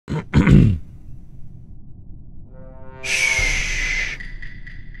Shh.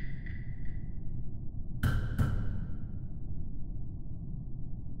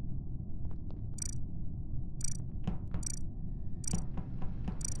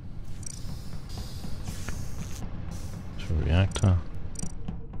 To reactor.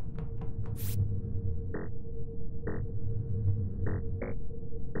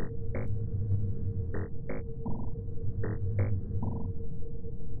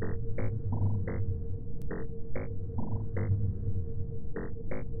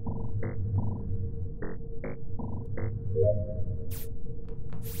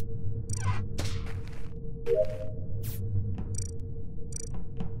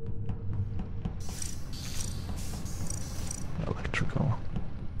 Electrical.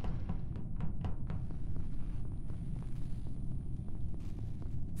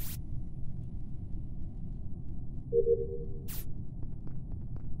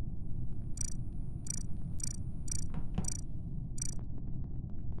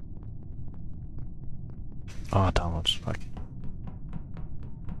 Oh, downloads. Fuck.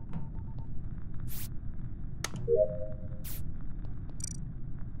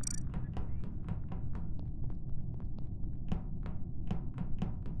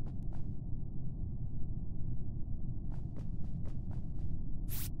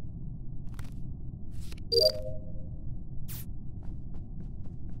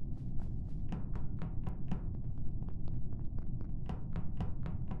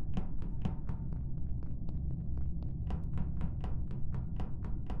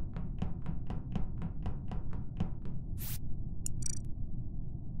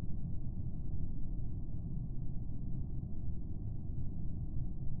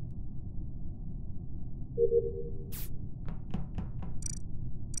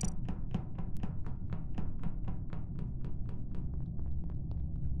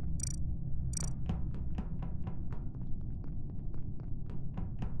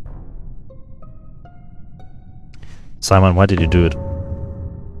 Simon, why did you do it?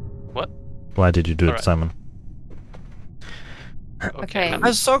 What? Why did you do it, Alright. Simon? Okay.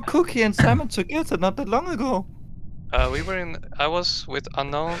 I saw Cookie and Simon together not that long ago. We were in. I was with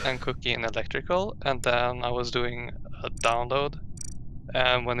Unknown and Cookie in electrical, and then I was doing a download.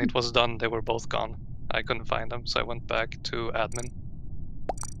 And when it was done, they were both gone. I couldn't find them, so I went back to admin.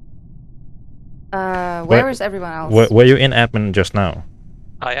 Where is everyone else? Were you in admin just now?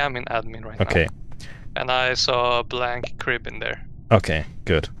 I am in admin right Okay. now. And I saw a blank crib in there. Okay,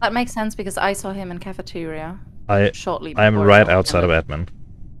 good. That makes sense because I saw him in cafeteria shortly I am before right I outside of went. admin,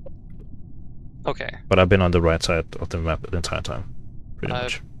 Okay. but I've been on the right side of the map the entire time, pretty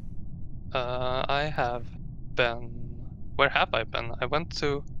much. I have been. Where have I been? I went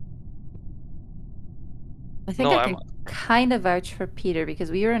to. I think No, I can kind of vouch for Peter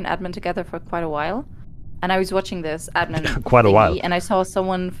because we were in admin together for quite a while, and I was watching this admin Quite a thingy, while. and I saw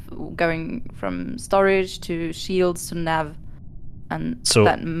someone going from storage to shields to nav, and So-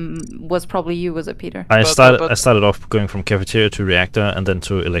 that was probably you, was it, Peter? I But- started off going from cafeteria to reactor, and then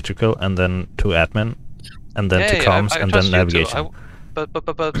to electrical, and then to admin, and then to comms, I and trust then you too. navigation. But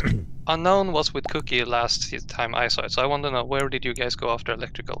Unknown was with Cookie last time I saw it, so I want to know, where did you guys go after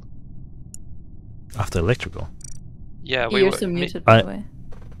electrical? After electrical. Yeah, we You're were. so me- muted, by the way.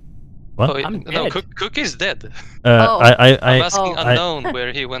 What? Oh, I'm no, dead. Cookie's dead. Oh. I'm asking Oh. Unknown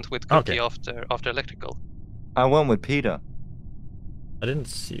where he went with Cookie Okay. after electrical. I went with Peter. I didn't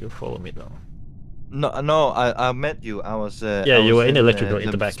see you follow me though. No, I met you. I was. Yeah, I you was were in electrical in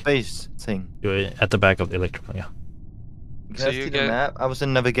the the back. space thing. You were at the back of the electrical, yeah. Can So I you see the get- map? I was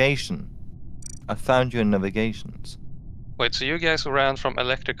in navigation. I found you in navigations. Wait, so you guys ran from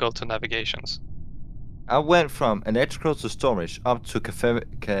electrical to navigations? I went from electrical to storage up to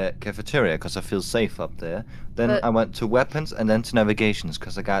cafeteria because I feel safe up there. Then But- I went to weapons and then to navigations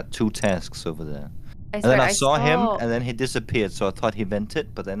because I got 2 tasks over there. I And then swear, I saw him and then he disappeared, so I thought he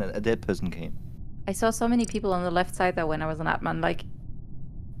vented, but then a dead person came. I saw so many people on the left side though when I was on admin. Like,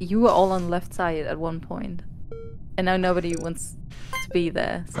 you were all on the left side at one point, and now nobody wants to be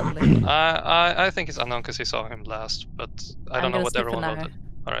there suddenly. I think it's Unknown because he saw him last, but I I'm don't know gonna what skip for everyone now. voted.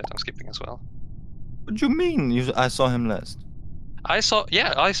 Alright, I'm skipping as well. What do you mean? I saw him last. I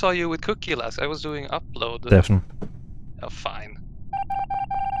saw you with Cookie last. I was doing upload. Definitely. Oh, fine.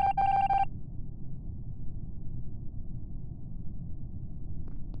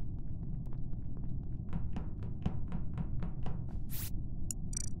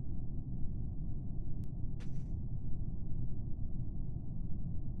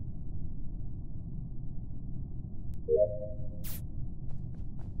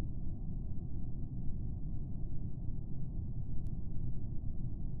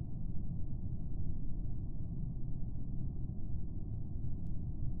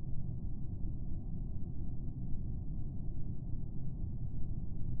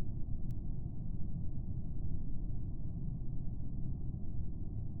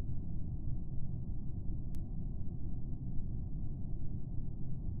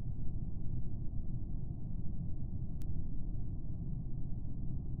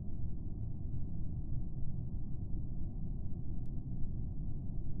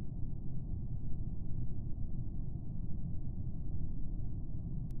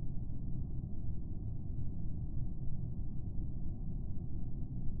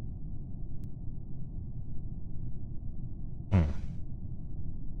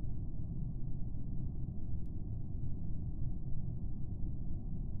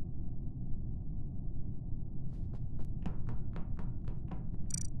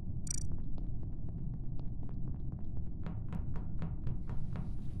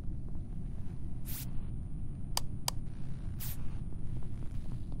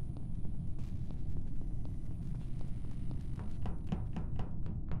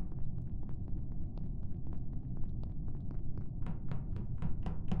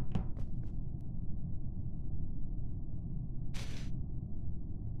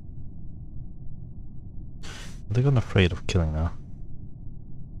 They're gonna afraid of killing now.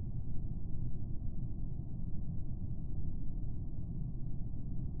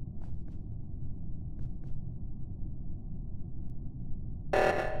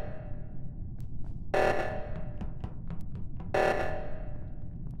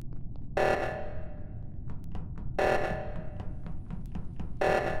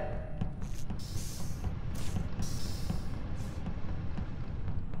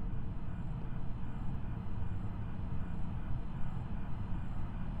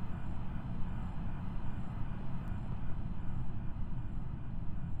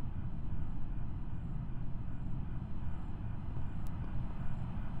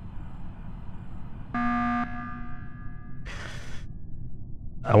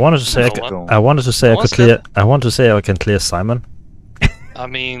 I wanted to say No one? I wanted to say No I one could said clear. it. I want to say I can clear Simon. I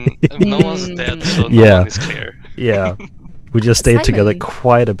mean, no one's dead, so no Yeah. one is clear. Yeah, we just stayed together Simon.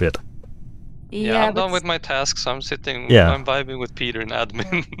 quite a bit. Yeah, I'm but done with my tasks. I'm sitting. Yeah. I'm vibing with Peter in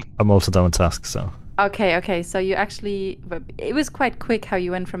admin. I'm also done with tasks, so okay. So you actually, but it was quite quick how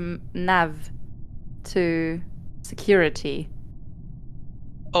you went from nav to security.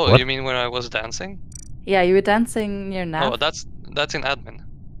 Oh, What? you mean where I was dancing? Yeah, you were dancing near nav. Oh, that's in admin.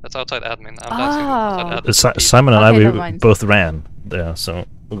 That's outside admin. I'm dancing outside Oh. admin. with Peter. Simon and Okay, I never we mind. both ran there, so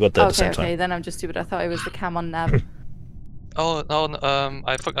we got there at the Okay, same time. then I'm just stupid. I thought it was the cam on nav. Oh no,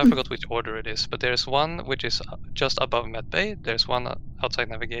 I forgot which order it is, but there's one which is just above medbay. There's one outside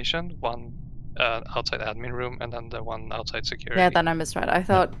navigation, one outside admin room, and then the one outside security. Yeah, then I misread. I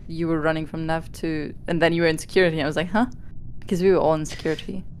thought you were running from nav to, and then you were in security. I was like, huh? Because we were all in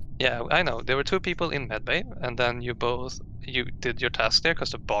security. Yeah, I know. There were two people in medbay, and then you did your task there because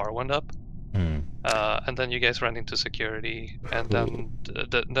the bar went up, Hmm. and then you guys ran into security, and then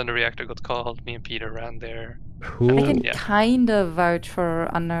the reactor got called. Me and Peter ran there. Who? I can Yeah. kind of vouch for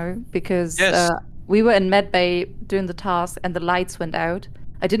Anno because Yes. we were in medbay doing the task and the lights went out.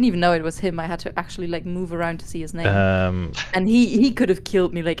 I didn't even know it was him. I had to actually like move around to see his name. And he could have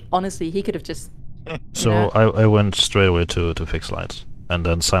killed me. Like honestly, he could have just. So know? I went straight away to fix lights, and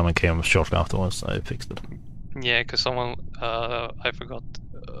then Simon came shortly afterwards. I fixed it. Yeah, because someone I forgot.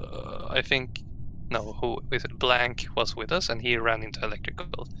 I think no, who is it? Blank was with us, and he ran into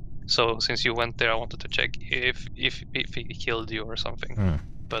electrical. So since you went there, I wanted to check if he killed you or something. Hmm.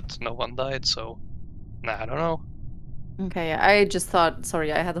 But no one died, so I don't know. Okay, I just thought.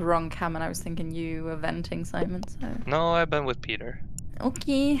 Sorry, I had the wrong cam, and I was thinking you were venting, Simon. So. No, I've been with Peter.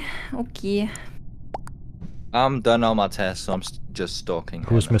 Okay. I'm done all my tasks, so I'm just stalking.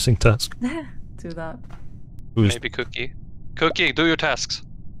 Who's Hannah. missing task? Do that. Who's Maybe Cookie. Cookie, do your tasks.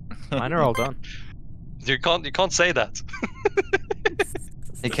 Mine are all done. You can't say that.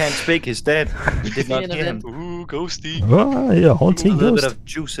 He can't speak. He's dead. You did not Speaking of hear him. it. Ooh, ghosty. Oh, yeah, A haunting little bit ghost. of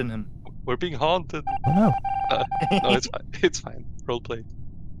juice in him. We're being haunted. Oh, no. No, it's fine. It's fine. Roleplay.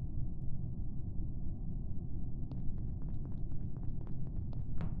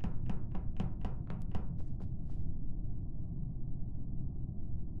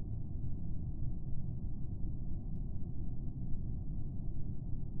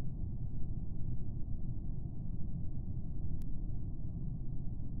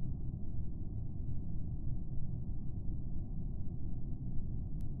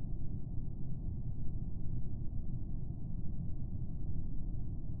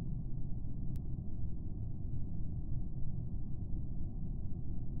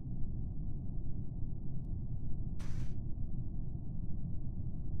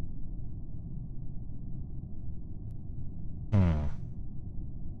 Hmm.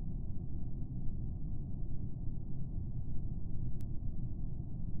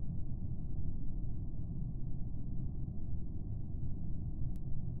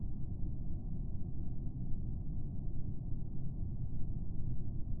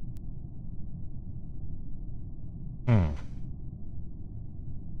 Hmm.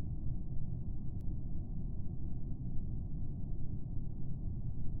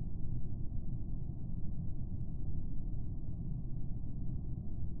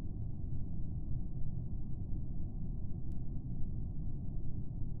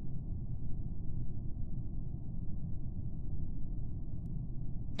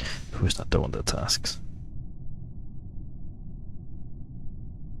 Who's not doing the tasks?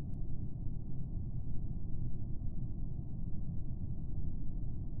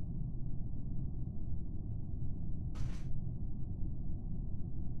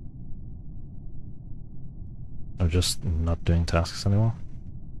 Or just not doing tasks anymore?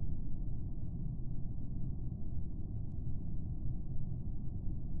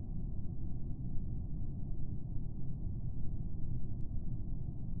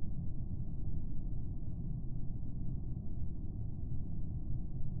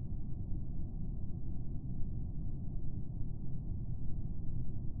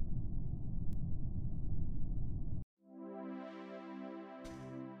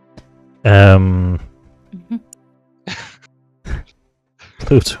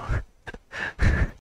 Pluto.